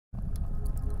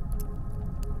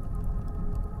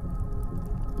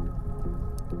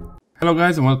Hello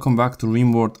guys and welcome back to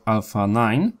Rimworld Alpha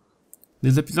 9.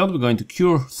 This episode we're going to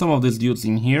cure some of these dudes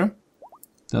in here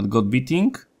that got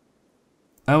beating.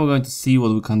 And we're going to see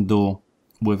what we can do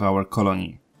with our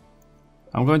colony.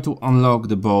 I'm going to unlock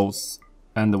the bows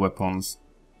and the weapons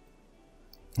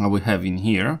that we have in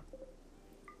here.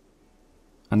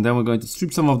 And then we're going to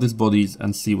strip some of these bodies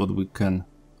and see what we can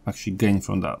actually gain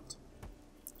from that.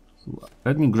 So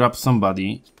let me grab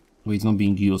somebody who is not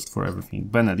being used for everything.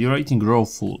 Bennett, you're eating raw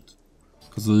food.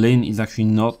 Because Lynn is actually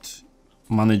not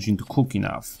managing to cook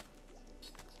enough.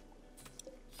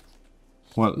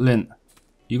 Well, Lynn,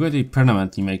 you're going to be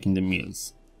permanently making the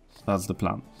meals. That's the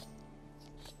plan.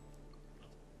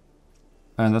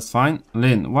 And that's fine.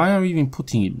 Lynn, why are you even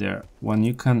putting it there when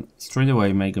you can straight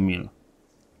away make a meal?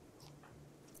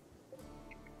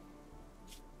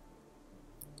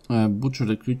 Butcher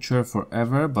the creature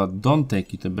forever, but don't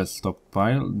take it to the best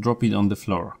stockpile. Drop it on the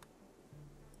floor.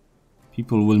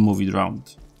 People will move it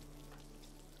around.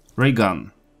 Ray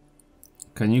gun.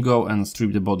 Can you go and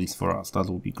strip the bodies for us? That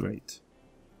would be great.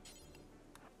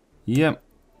 Yeah,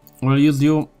 we'll use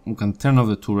you. We can turn off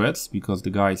the turrets because the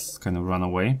guys kind of run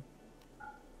away.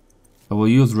 I will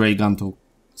use ray gun to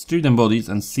strip them bodies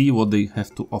and see what they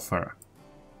have to offer.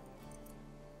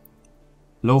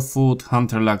 Low food,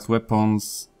 hunter lacks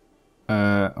weapons.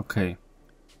 Okay.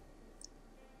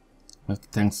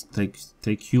 Thanks,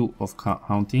 take you of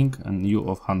hunting and you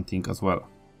of hunting as well.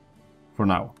 For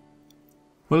now.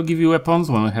 We'll give you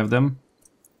weapons when we have them.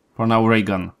 For now, ray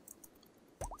gun.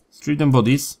 Strip them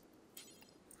bodies.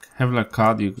 Kevlar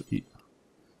card.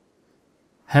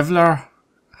 Kevlar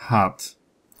hat.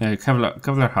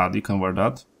 Kevlar hat, you can wear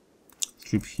that.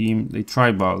 Strip him. They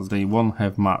tribals, they won't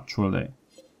have much, will they?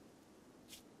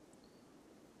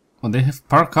 Oh, they have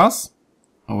parkas?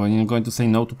 Oh, we're not going to say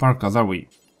no to parkas, are we?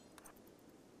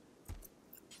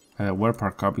 Wear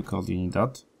parka because you need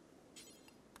that.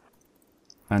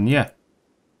 And yeah.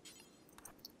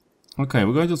 Okay,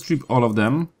 we're going to strip all of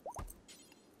them.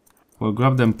 We'll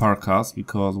grab them parkas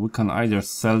because we can either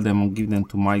sell them or give them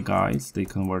to my guys. They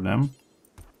can wear them.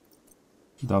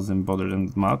 Doesn't bother them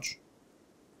that much.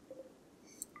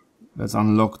 Let's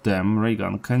unlock them.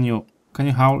 Reagan, can you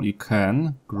howl? You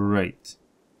can. Great.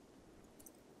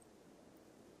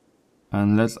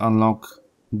 And let's unlock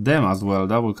them as well.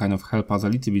 That will kind of help us a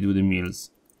little bit with the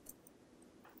meals.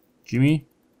 Jimmy?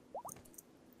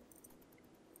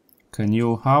 Can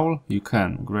you howl? You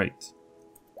can. Great.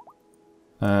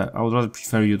 I would rather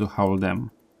prefer you to howl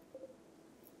them.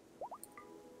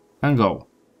 And go.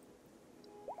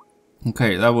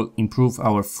 Okay, that will improve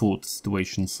our food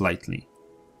situation slightly.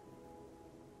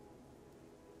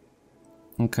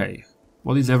 Okay.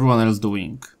 What is everyone else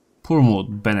doing? Poor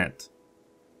mood, Bennett.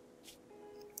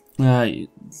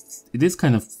 It is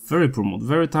kind of very poor mood.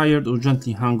 Very tired,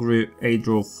 urgently hungry, ate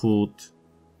raw food.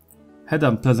 Had a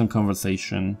unpleasant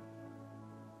conversation.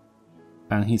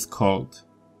 And he's cold.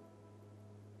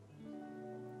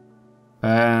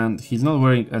 And he's not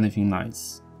wearing anything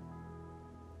nice.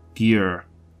 Gear.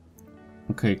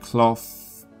 Okay,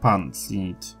 cloth pants you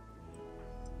need.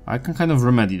 I can kind of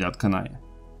remedy that, can I?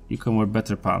 You can wear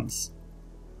better pants.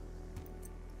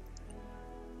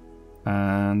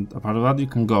 And apart of that, you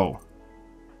can go.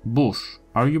 Bush,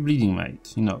 are you bleeding,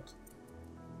 mate? You're not.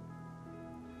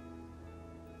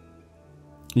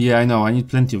 Yeah, I know, I need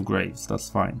plenty of graves, that's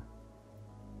fine.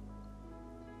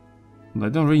 But I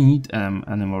don't really need them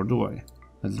anymore, do I?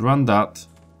 Let's run that.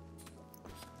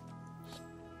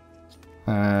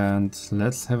 And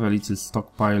let's have a little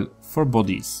stockpile for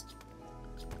bodies.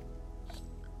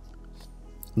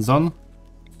 Zone.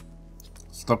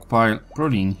 Stockpile,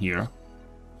 probably in here.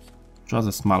 Just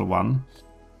a small one.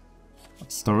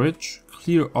 Storage,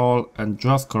 clear all and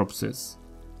just corpses.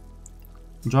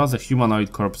 Just the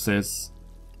humanoid corpses.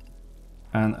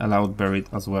 And allowed buried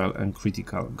as well and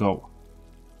critical. Go.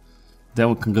 Then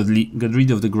we can get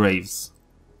rid of the graves.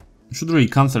 I should really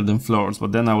cancel them floors,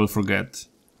 but then I will forget.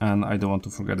 And I don't want to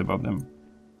forget about them.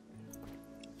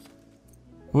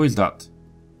 Who is that?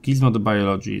 Gizmo the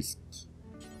biologist.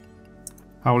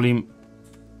 Howlim.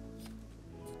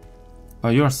 Oh,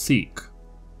 you are sick.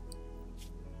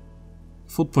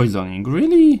 Food poisoning,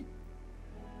 really?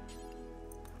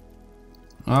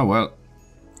 Oh well.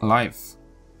 Life.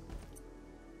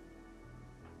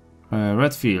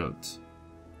 Redfield.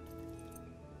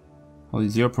 What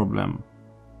is your problem?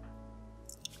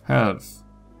 Health.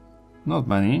 Not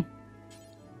many.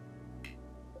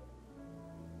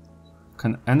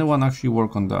 Can anyone actually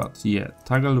work on that? Yeah.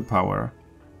 Toggle the power.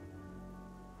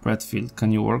 Redfield,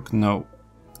 can you work? No.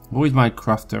 Who is my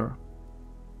crafter?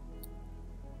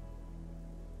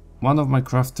 One of my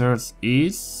crafters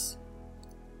is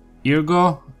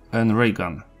Irgo and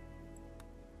Reagan.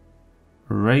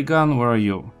 Reagan, where are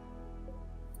you?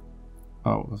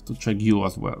 Oh, I have to check you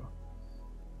as well.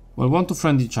 We'll want to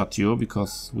friendly chat you,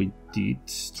 because we did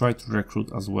try to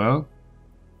recruit as well.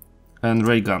 And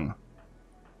Reagan.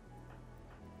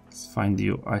 Let's find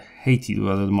you. I hate it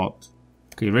with the mod.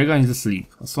 Okay, Reagan is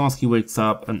asleep. As soon as he wakes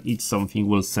up and eats something,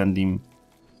 we'll send him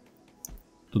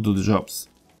to do the jobs.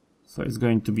 So it's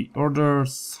going to be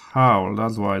orders. How?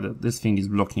 That's why this thing is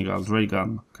blocking us.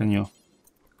 Reagan, can you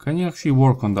actually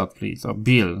work on that, please? Oh,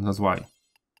 Bill, that's why.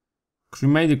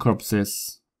 Cremate the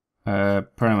corpses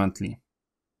permanently.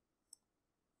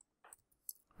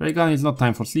 Reagan, it's not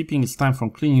time for sleeping, it's time for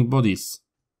cleaning bodies.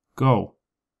 Go.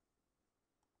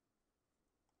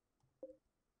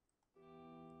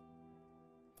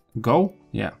 Go?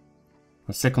 Yeah.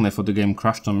 A second I thought the game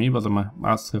crashed on me, but I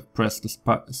must have pressed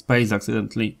the space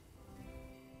accidentally.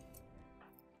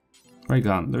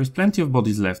 Reagan, there is plenty of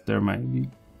bodies left there, maybe.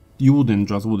 You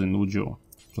wouldn't, would you?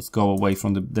 Just go away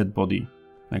from the dead body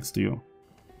next to you.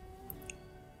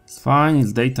 It's fine,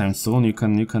 it's daytime soon, you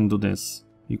can do this.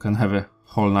 You can have a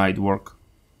whole night worth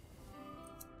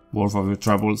of your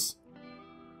troubles.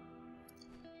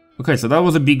 Okay, so that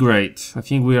was a big raid. I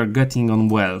think we are getting on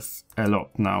wealth a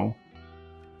lot now.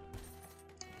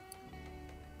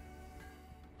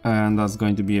 And that's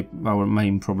going to be our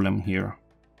main problem here.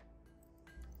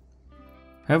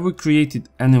 Have we created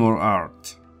any more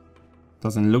art?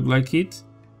 Doesn't look like it.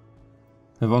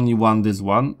 Have only won this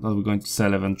one that we're going to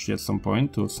sell eventually at some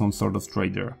point to some sort of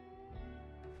trader.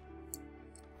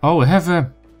 Oh, we have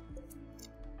a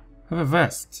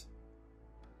vest.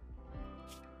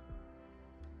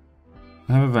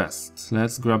 I have a vest.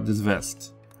 Let's grab this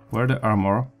vest. Wear the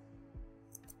armor.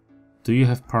 Do you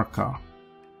have parka?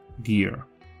 Gear.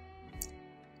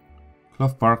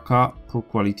 Cloth parka, poor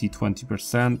quality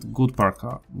 20%. Good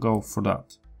parka. Go for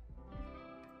that.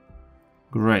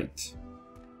 Great.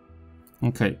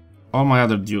 Okay, all my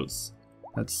other dudes.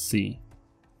 Let's see.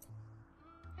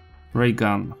 Ray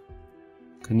gun.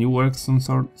 Can you work some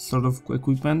sort of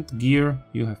equipment? Gear,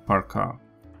 you have parka.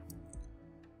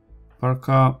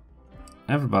 Parka,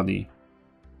 everybody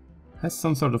has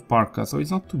some sort of parka, so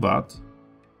it's not too bad.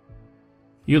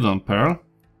 You don't, Pearl.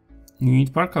 You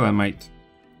need parka then, mate.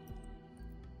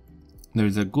 There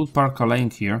is a good parka laying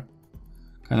here.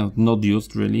 Kind of not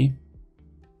used, really.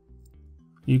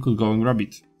 You could go and grab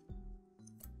it.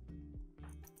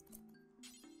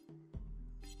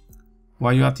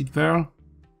 Why you at it, Pearl?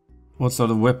 What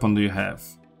sort of weapon do you have?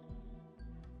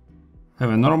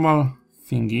 Have a normal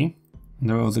thingy.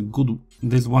 There was a good...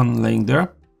 this one laying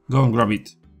there. Go and grab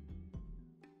it.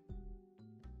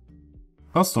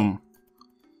 Awesome.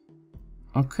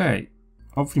 Okay.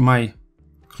 Hopefully my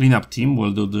cleanup team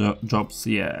will do the jobs.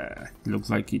 Yeah, it looks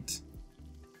like it.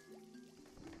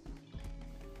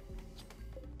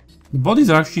 The bodies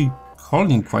are actually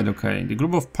holding quite okay. The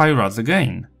group of pirates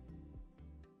again.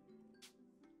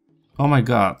 Oh my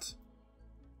god.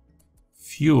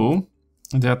 Few.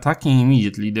 They're attacking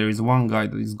immediately. There is one guy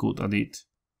that is good at it.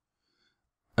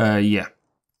 Yeah.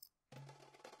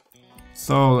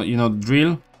 So, you know,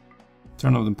 drill.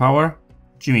 Turn off the power.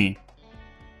 Jimmy.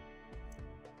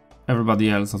 Everybody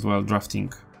else as well,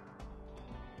 drafting.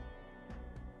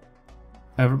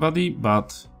 Everybody,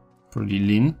 but pretty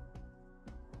lean.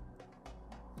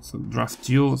 So draft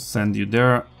you, send you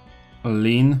there.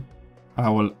 Lean. I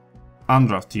will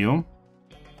undraft you.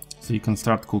 So you can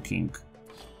start cooking.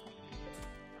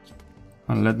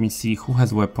 And let me see who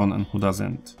has weapon and who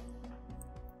doesn't.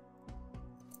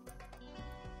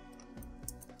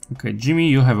 Okay, Jimmy,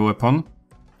 you have a weapon.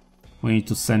 We need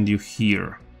to send you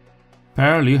here.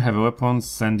 Pearl, you have a weapon,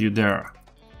 send you there.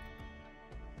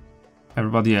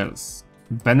 Everybody else.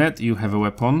 Bennett, you have a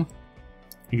weapon.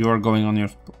 You are going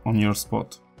on your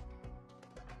spot.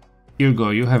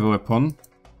 Irgo, you have a weapon.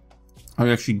 Are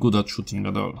you actually good at shooting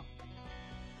at all?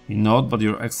 You're not, but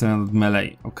you're excellent at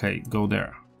melee. Okay, go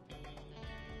there.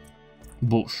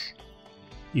 Bush.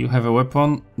 You have a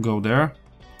weapon, go there.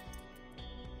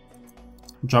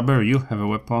 Jabber, you have a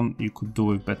weapon, you could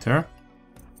do it better.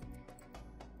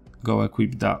 Go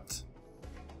equip that.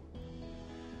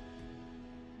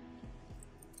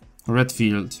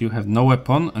 Redfield, you have no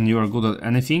weapon and you are good at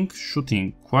anything.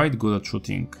 Shooting, quite good at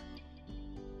shooting.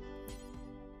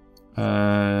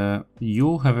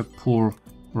 You have a poor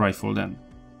rifle then.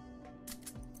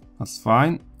 That's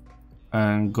fine.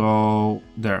 And go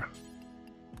there.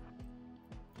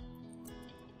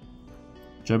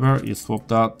 Jabber, you swap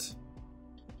that.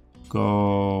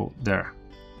 Go there.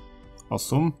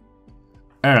 Awesome.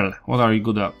 Earl, what are you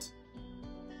good at?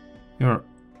 You're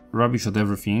rubbish at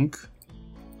everything.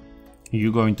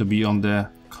 You're going to be on the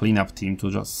cleanup team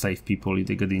to just save people if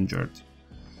they get injured.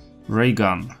 Ray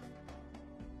gun.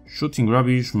 Shooting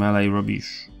rubbish, melee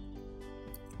rubbish.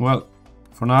 Well,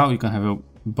 for now you can have a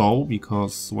bow,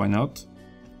 because why not?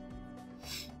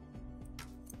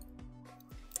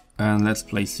 And let's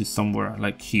place you somewhere,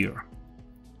 like here.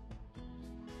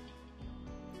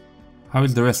 How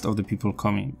is the rest of the people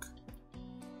coming?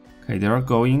 Okay, they are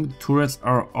going. Turrets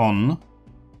are on.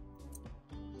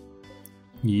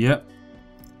 Yeah.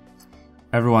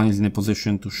 Everyone is in a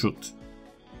position to shoot.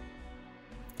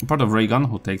 Part of ray gun,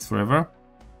 who takes forever.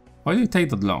 Why do you take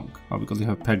that long? Oh, because you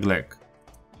have peg leg.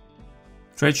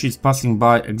 Trade sheet is passing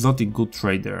by. Exotic good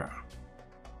trader.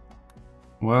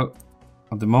 Well,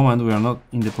 at the moment we are not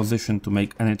in the position to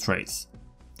make any trades.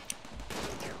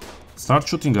 Start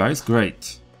shooting, guys.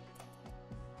 Great.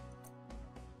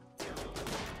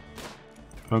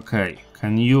 Okay,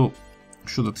 can you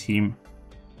shoot at him?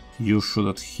 You shoot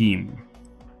at him.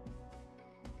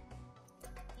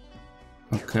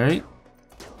 Okay.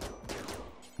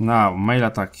 Now mail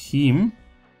attack him,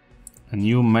 and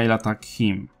you mail attack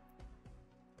him.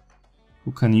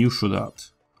 Who can you shoot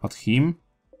at? At him.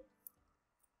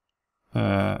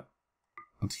 At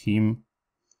him.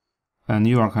 And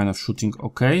you are kind of shooting.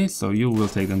 Okay, so you will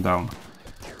take them down.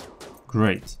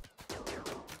 Great.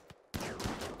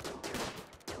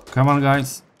 Come on,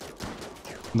 guys.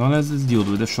 Don't let this dude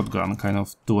with a shotgun kind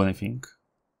of do anything.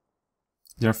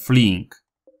 They're fleeing.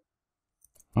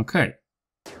 Okay.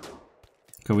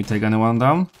 Can we take anyone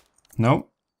down? No.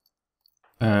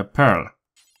 Pearl.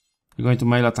 You're going to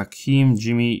melee attack him.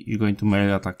 Jimmy, you're going to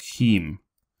melee attack him.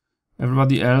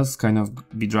 Everybody else kind of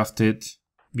be drafted.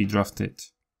 Be drafted.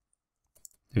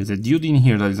 There's a dude in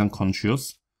here that is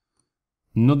unconscious.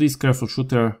 Nudist, careful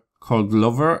shooter, cold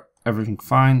lover. Everything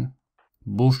fine.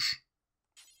 Bush.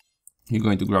 You're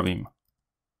going to grab him.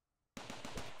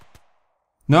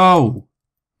 No!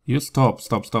 You stop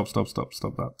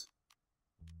that.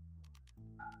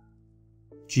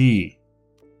 Gee.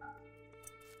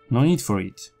 No need for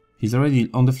it. He's already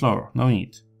on the floor. No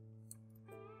need.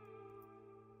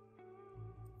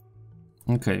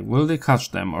 Okay, will they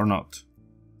catch them or not?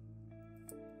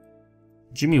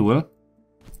 Jimmy will.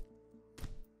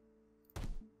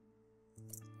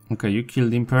 Okay, you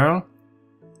killed him, Pearl.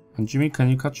 And Jimmy, can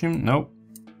you catch him? No.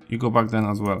 You go back then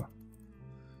as well.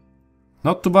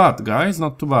 Not too bad, guys.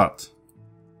 Not too bad.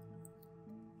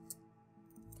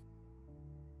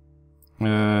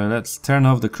 Let's turn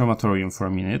off the crematorium for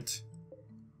a minute.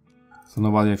 So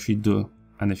nobody actually do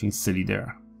anything silly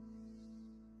there.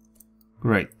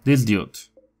 Great. This dude.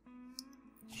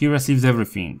 He receives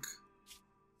everything.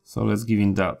 So let's give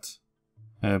him that.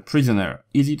 Prisoner.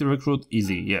 Easy to recruit?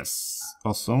 Easy. Yes.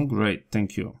 Awesome. Great.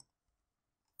 Thank you.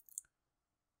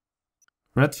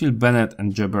 Redfield, Bennett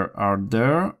and Jabber are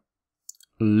there.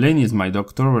 Lynn is my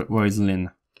doctor. Where is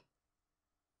Lynn?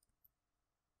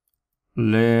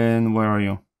 Lynn, where are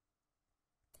you?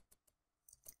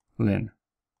 Lynn.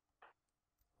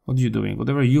 What are you doing?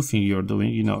 Whatever you think you're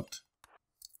doing, you're not.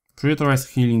 Prioritize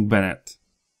healing Bennett.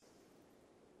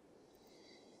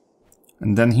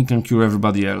 And then he can cure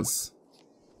everybody else.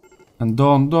 And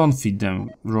don't feed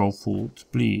them raw food,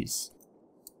 please.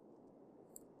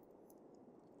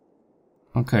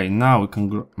 Okay, now we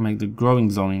can make the growing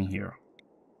zone in here.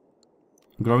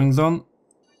 Growing zone.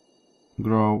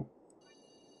 Grow.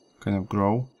 Kind of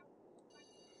grow.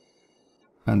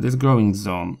 And this growing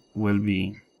zone will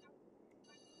be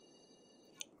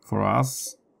for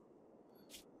us.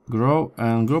 Grow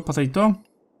and grow potato.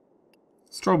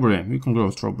 Strawberry. You can grow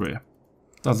strawberry.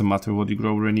 Doesn't matter what you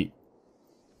grow really.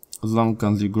 As long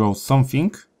as you grow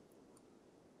something.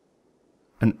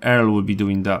 And Earl will be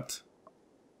doing that.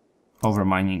 Over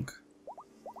mining.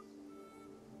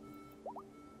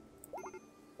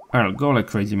 Earl, go like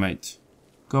crazy, mate.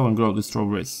 Go and grow the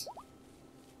strawberries.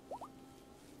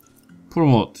 Poor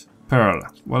mood. Pearl.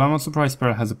 Well, I'm not surprised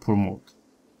Pearl has a poor mood.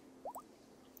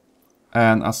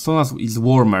 And as soon as it's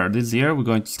warmer this year, we're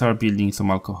going to start building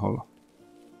some alcohol.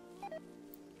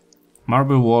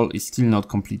 Marble wall is still not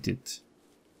completed.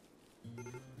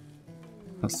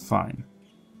 That's fine.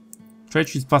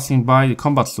 Trade is passing by the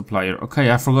combat supplier.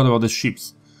 Okay, I forgot about the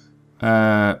ships.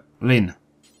 Lynn.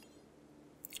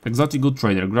 Exotic good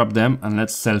trader. Grab them and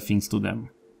let's sell things to them.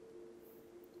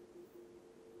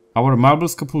 Our marble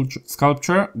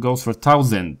sculpture goes for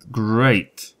 1,000.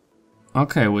 Great.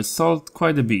 Okay, we sold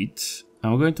quite a bit.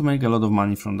 And we're going to make a lot of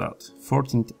money from that.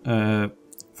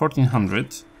 1,400.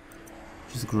 Which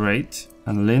is great.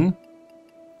 And Lynn.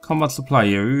 Combat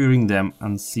supplier. We ring them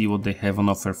and see what they have on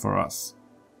offer for us.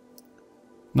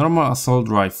 Normal assault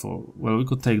rifle. Well, we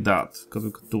could take that, because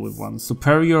we could do with one.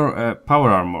 Superior power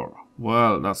armor.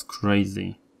 Well, that's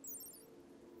crazy.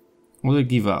 What do they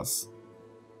give us?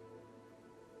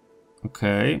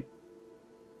 Okay.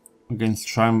 Against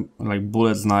charm, like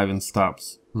bullets, knife and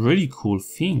stabs. Really cool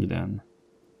thing then.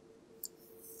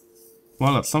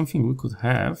 Well, that's something we could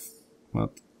have,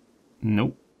 but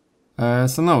no.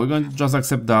 So now we're going to just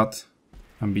accept that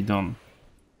and be done.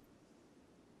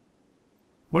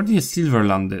 Where did the silver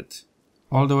landed?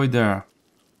 All the way there.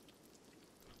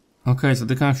 Okay, so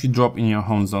they can actually drop in your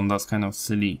home zone. That's kind of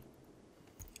silly.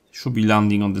 Should be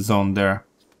landing on the zone there.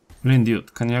 Lin,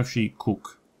 dude, can you actually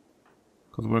cook?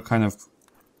 Because we're kind of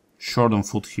short on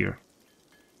food here.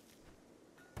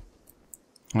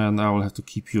 And I will have to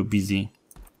keep you busy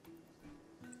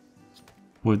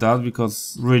with that,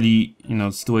 because really, you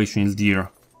know, the situation is dire.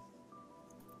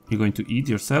 You're going to eat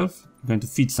yourself, you're going to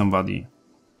feed somebody.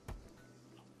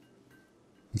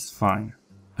 It's fine.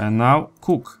 And now,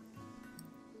 cook.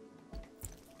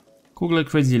 Cook like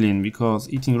crazy, Lin, because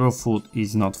eating raw food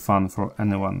is not fun for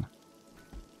anyone.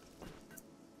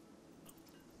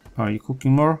 Are you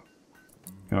cooking more?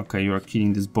 Okay, you are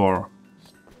killing this boar.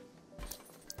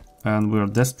 And we are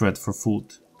desperate for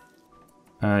food.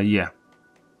 Yeah.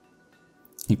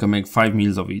 You can make 5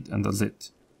 meals of it, and that's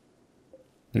it.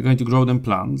 They're going to grow them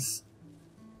plants.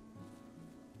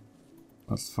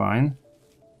 That's fine.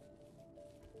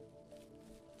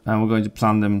 And we're going to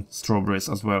plant them strawberries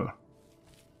as well.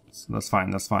 So that's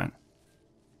fine, that's fine.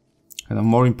 Kind of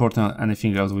more important than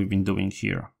anything else we've been doing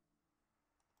here.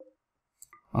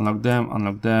 Unlock them,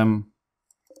 unlock them.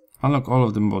 Unlock all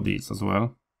of them bodies as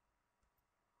well.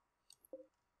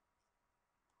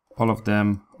 All of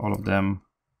them, all of them.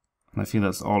 And I think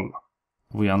that's all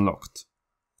we unlocked.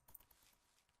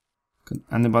 Can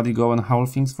anybody go and howl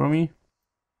things for me?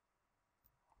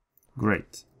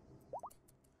 Great.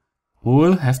 We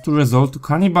will have to resort to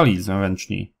cannibalism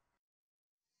eventually.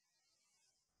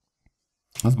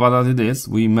 As bad as it is,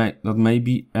 that may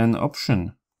be an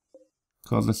option.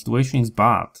 Because the situation is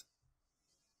bad.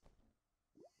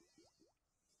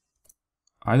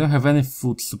 I don't have any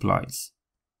food supplies.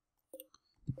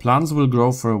 The plants will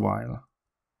grow for a while.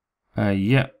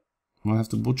 Yeah, we'll have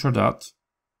to butcher that.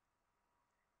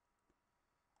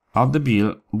 Add the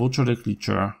bill, butcher the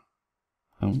creature,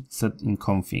 and set in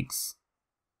configs.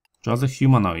 Just a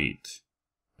humanoid.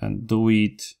 And do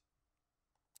it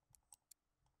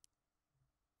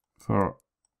for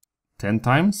 10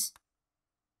 times.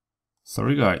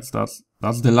 Sorry guys, that's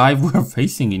the life we're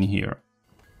facing in here.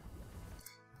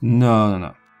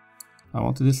 No. I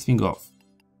wanted this thing off.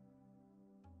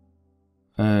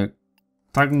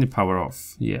 Targeting the power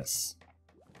off, yes.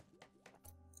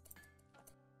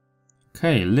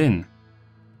 Okay, Lin.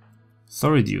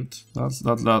 Sorry, dude.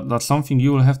 That's something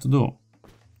you will have to do.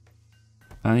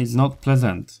 And it's not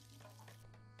pleasant.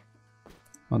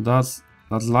 But that's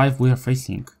life we are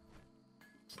facing.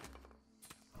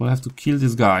 We'll have to kill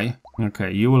this guy.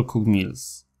 Okay, you will cook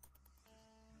meals.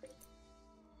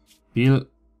 Bill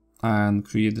and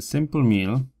create a simple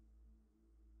meal.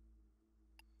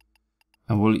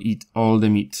 And we'll eat all the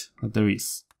meat that there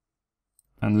is.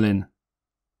 And Lin,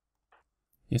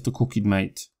 you have to cook it,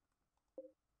 mate.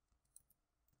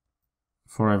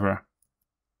 Forever.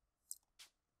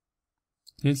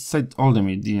 It said all the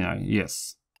meat, didn't I?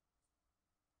 Yes.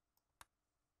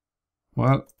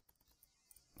 Well,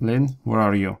 Lin, where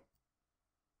are you?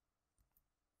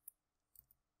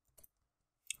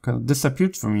 Kind of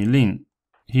disappeared from me. Lin,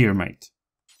 here, mate.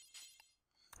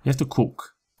 You have to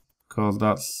cook, because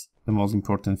that's the most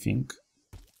important thing.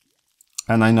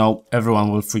 And I know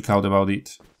everyone will freak out about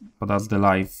it, but that's the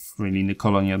life really in the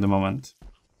colony at the moment.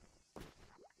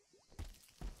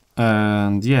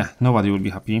 And yeah, nobody will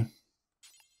be happy.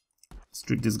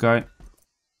 Strip this guy.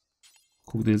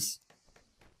 Cook this.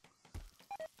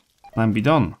 And be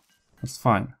done. That's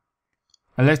fine.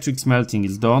 Electric smelting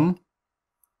is done.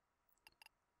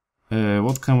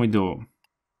 What can we do?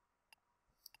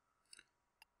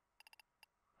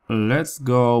 Let's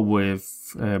go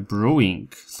with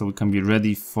brewing, so we can be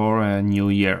ready for a new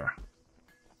year.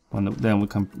 Then we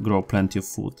can grow plenty of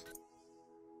food.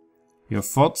 Your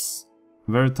thoughts?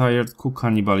 Very tired, cook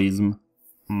cannibalism.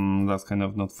 That's kind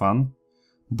of not fun.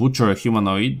 Butcher a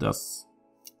humanoid, that's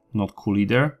not cool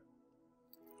either.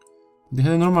 They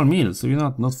had a normal meal, so you're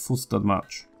not fussed that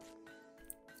much.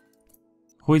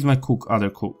 Who is my cook? Other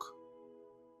cook.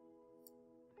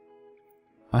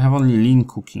 I have only Lin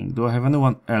cooking. Do I have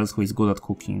anyone else who is good at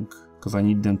cooking? Because I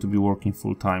need them to be working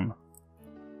full time.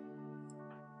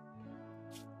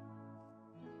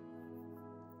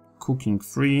 Cooking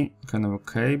free, kind of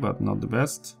okay, but not the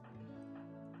best.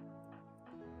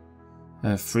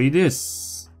 Free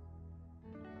this.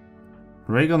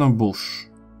 Reagan or Bush?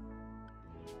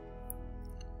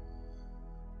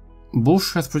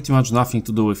 Bush has pretty much nothing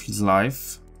to do with his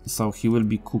life, so he will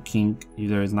be cooking if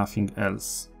there is nothing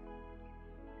else.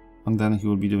 And then he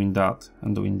will be doing that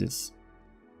and doing this.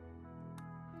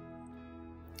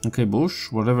 Okay,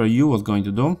 Bush, whatever you was going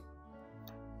to do.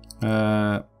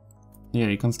 Yeah,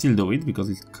 you can still do it because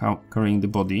it's carrying the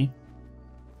body.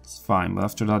 It's fine, but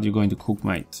after that you're going to cook,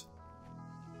 mate.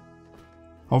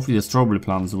 Hopefully the strawberry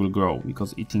plants will grow,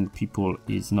 because eating people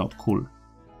is not cool.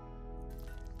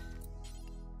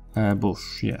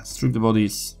 Bush, yeah, strip the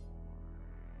bodies.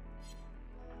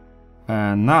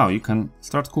 And now you can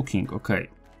start cooking, okay.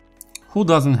 Who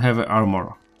doesn't have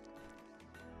armor?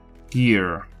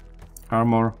 Gear.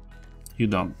 Armor, you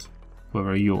don't,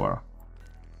 whoever you are.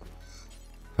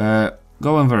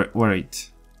 Go and wear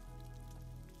it.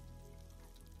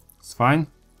 It's fine,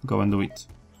 go and do it.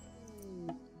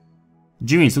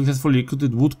 Jimmy successfully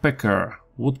recruited woodpecker.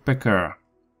 Woodpecker.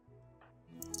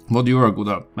 What you are good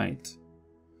at, mate?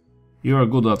 You are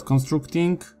good at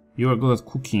constructing, you are good at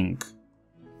cooking.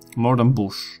 More than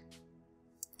Bush.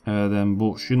 Then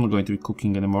Bush, you're not going to be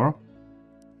cooking anymore.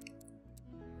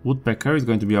 Woodpecker is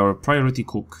going to be our priority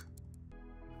cook.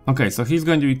 Okay, so he's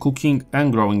going to be cooking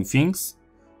and growing things.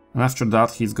 And after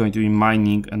that he's going to be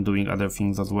mining and doing other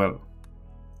things as well.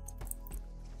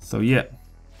 So yeah,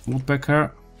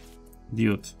 Woodpecker,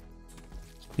 dude,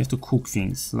 you have to cook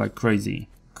things like crazy,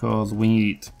 because we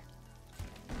need it.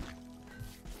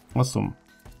 Awesome.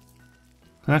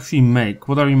 Can actually make,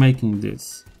 what are you making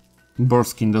this? Boar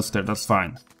skin duster, that's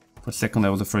fine. For a second I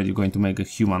was afraid you're going to make a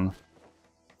human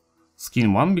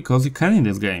skin one, because you can in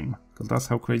this game, because that's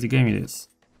how crazy game it is.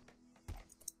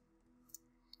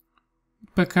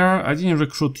 Woodpecker, I didn't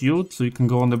recruit you, so you can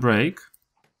go on the break.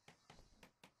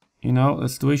 You know, the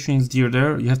situation is dear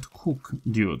there, you have to cook,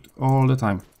 dude, all the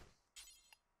time.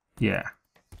 Yeah,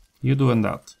 you doing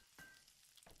that.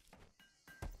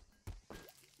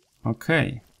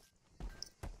 Okay.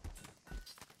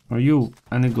 Are you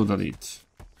any good at it?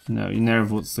 No, you're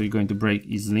nervous, so you're going to break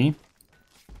easily.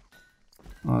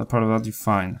 Part of that you're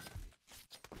fine.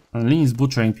 And Lynn is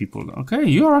butchering people. Okay,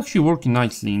 you are actually working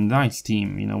nicely, nice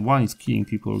team. You know, one is killing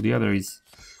people, the other is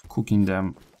cooking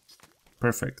them.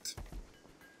 Perfect.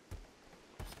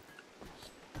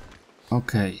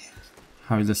 Okay,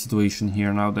 how is the situation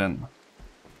here now then?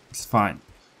 It's fine.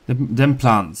 Them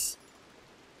plants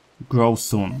grow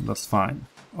soon, that's fine.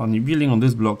 And you're building on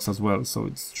these blocks as well, so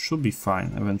it should be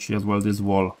fine eventually as well, this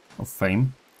wall of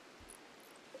fame.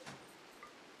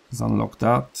 Let's unlock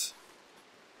that.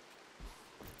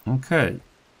 Okay.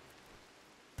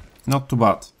 Not too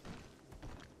bad.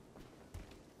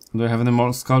 Do I have any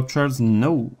more sculptures?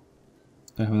 No.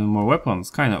 Do I have any more weapons?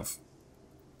 Kind of.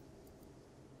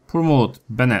 Poor mood,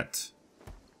 Bennett.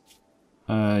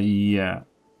 Yeah.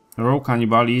 Raw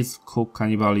cannibalism, cook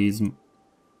cannibalism.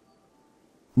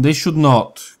 They should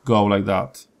not go like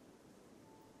that.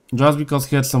 Just because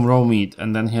he had some raw meat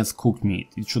and then he has cooked meat,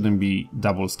 it shouldn't be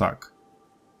double stack.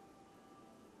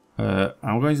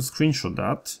 I'm going to screenshot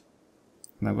that.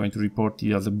 And I'm going to report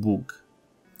it as a bug.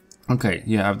 Okay,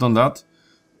 yeah, I've done that.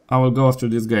 I will go after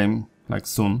this game, like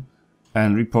soon,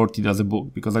 and report it as a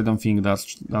bug, because I don't think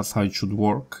that's how it should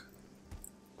work.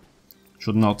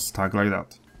 Should not stack like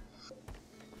that.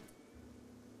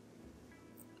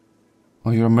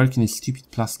 Oh, you're making a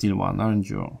stupid plasteel one, aren't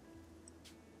you?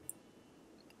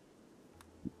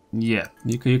 Yeah,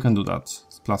 you can do that.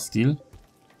 It's plasteel.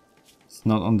 It's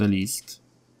not on the list.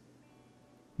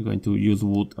 You're going to use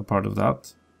wood a part of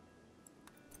that.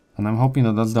 And I'm hoping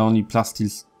that that's the only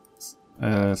plasteel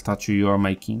statue you are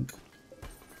making.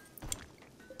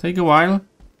 Take a while.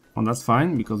 Oh, that's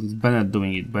fine, because it's Bennett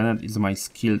doing it. Bennett is my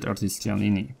skilled artisan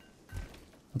ini.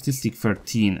 Artistic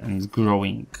 13, and it's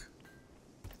growing.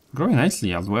 Growing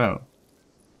nicely as well.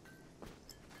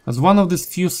 That's one of these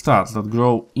few stats that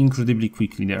grow incredibly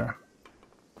quickly there.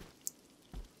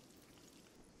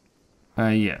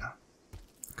 Yeah.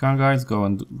 Come on, guys, go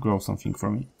and grow something for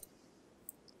me.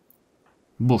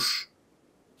 Bush.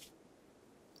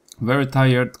 Very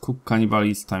tired, cook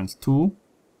cannibalist times 2.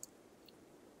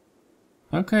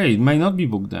 Okay, it may not be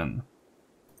booked then.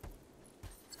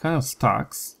 It kind of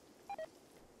stacks.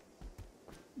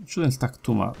 It shouldn't stack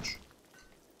too much.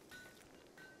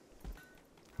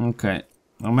 Okay.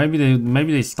 Or maybe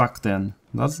they stuck then.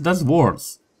 That's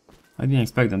worse. I didn't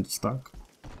expect them to stack.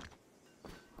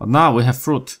 But now we have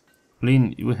fruit.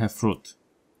 Lynn, we have fruit.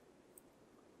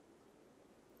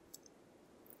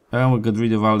 And we got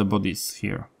rid of all the bodies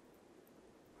here.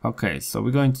 Okay, so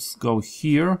we're going to go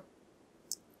here.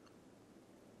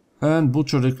 And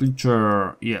butcher the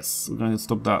creature. Yes, we're going to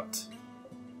stop that.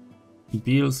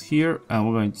 Bills here, and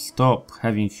we're going to stop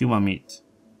having human meat.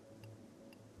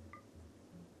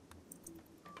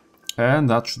 And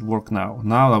that should work now.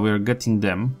 Now that we are getting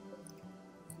them,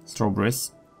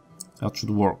 strawberries, that should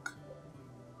work.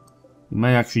 We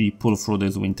may actually pull through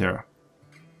this winter.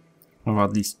 Or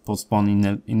at least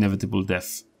postpone inevitable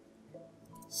death.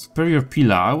 Superior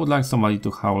Pillar. I would like somebody to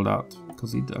howl that,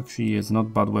 because it actually is not a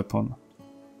bad weapon.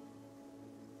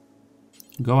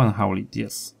 Go and howl it,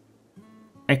 yes.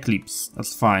 Eclipse,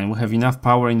 that's fine. We have enough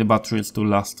power in the batteries to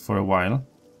last for a while.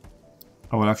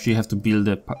 I will actually have to build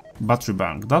a battery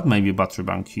bank. That may be a battery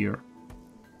bank here.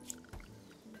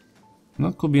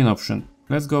 That could be an option.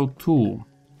 Let's go to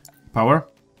power.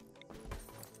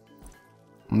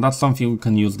 And that's something we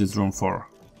can use this room for.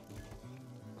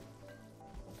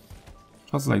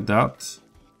 Just like that.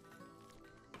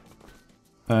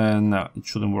 And no, it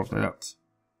shouldn't work like that.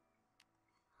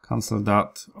 Cancel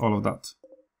that, all of that.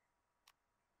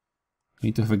 We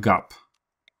need to have a gap.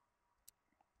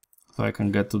 So I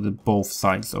can get to the both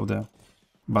sides of the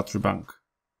battery bank.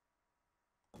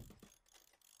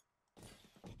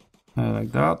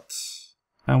 Like that.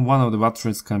 And one of the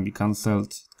batteries can be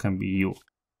cancelled, it can be you.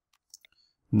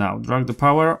 Now drag the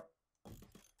power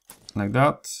like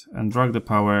that and drag the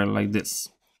power like this.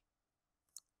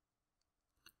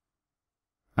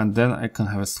 And then I can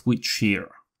have a switch here.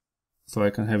 So I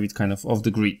can have it kind of off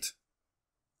the grid.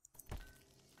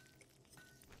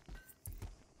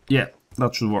 Yeah,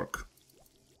 that should work.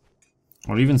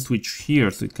 Or even switch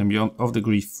here so it can be off the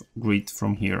grid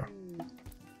from here.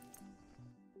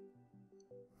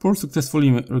 Poor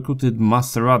successfully recruited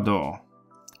Macerado.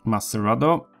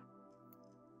 Macerado.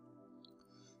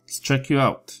 Let's check you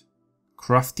out.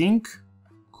 Crafting,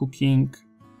 cooking,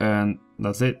 and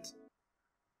that's it.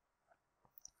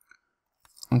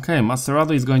 Okay,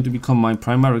 Macerado is going to become my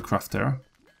primary crafter.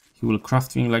 He will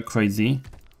craft things like crazy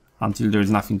until there is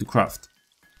nothing to craft.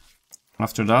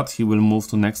 After that, he will move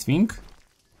to next thing,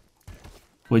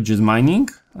 which is mining,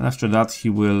 and after that he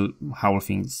will howl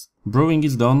things. Brewing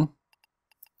is done.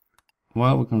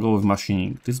 Well, we can go with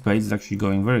machining. This base is actually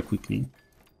going very quickly.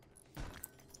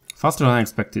 Faster than I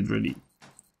expected, really.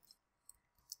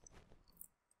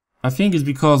 I think it's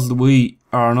because we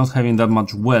are not having that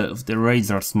much wealth. The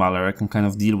raids are smaller, I can kind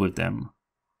of deal with them.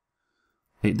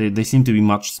 They seem to be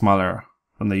much smaller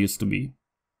than they used to be.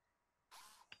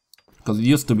 Because it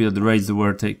used to be that the raids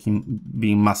were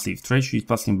being massive. Treasury is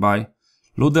passing by.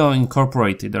 Ludeon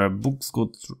Incorporated, they're a bull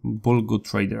good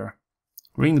trader.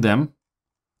 Ring them.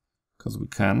 Because we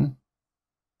can.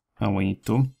 And we need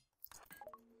to.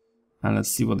 And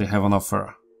let's see what they have on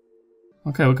offer.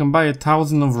 Okay, we can buy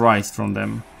 1,000 of rice from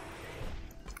them.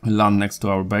 We'll land next to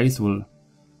our base. We'll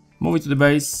move it to the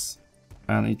base.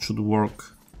 And it should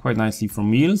work quite nicely for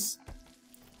meals.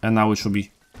 And now we should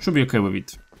be okay with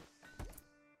it.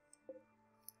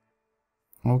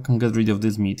 We can get rid of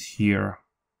this meat here.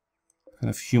 Kind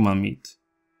of human meat.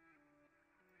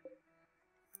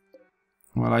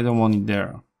 Well, I don't want it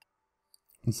there.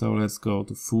 So let's go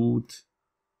to food.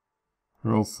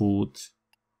 Raw food.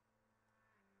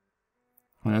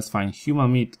 Well, that's fine.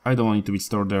 Human meat, I don't want it to be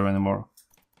stored there anymore.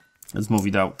 Let's move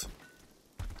it out.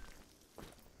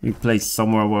 Replace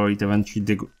somewhere where it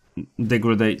eventually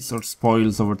degrades or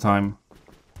spoils over time.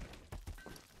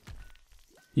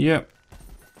 Yeah.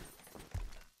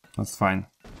 That's fine.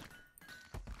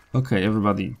 Okay,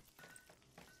 everybody.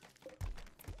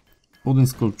 Wooden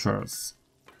sculptures.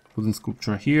 Wooden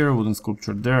sculpture here, wooden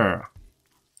sculpture there.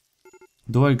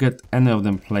 Do I get any of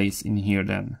them placed in here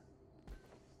then?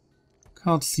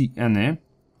 Can't see any.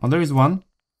 Oh, there is one.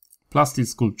 Plastic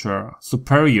sculpture.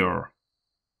 Superior.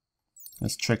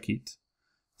 Let's check it.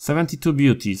 72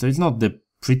 beauty, so it's not the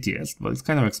prettiest, but it's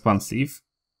kind of expensive.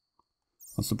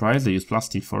 I'm surprised they use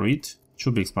plastic for it. It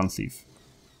should be expensive.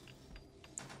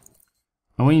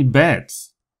 And we need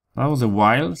beds. That was a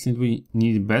while since we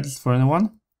needed beds for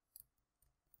anyone.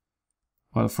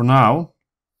 Well, for now,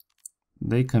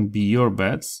 they can be your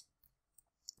beds.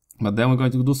 But then we're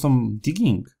going to do some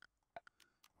digging.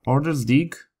 Orders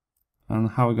dig.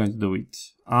 And how are we going to do it?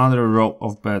 Another row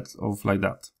of beds of like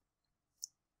that.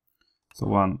 So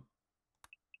 1,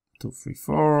 2, 3,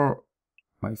 4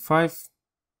 by 5.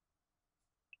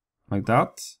 Like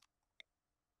that.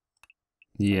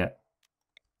 Yeah.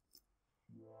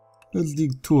 Let's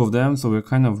dig 2 of them so we're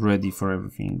kind of ready for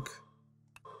everything.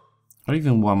 Or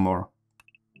even 1 more.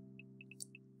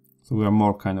 So we are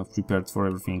more kind of prepared for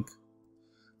everything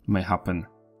may happen.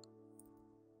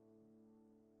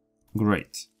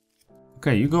 Great.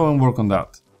 Okay, you go and work on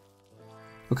that.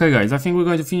 Okay guys, I think we're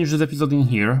going to finish this episode in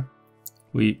here.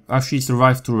 We actually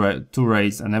survived 2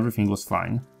 raids and everything was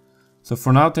fine. So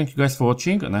for now, thank you guys for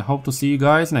watching and I hope to see you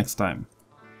guys next time.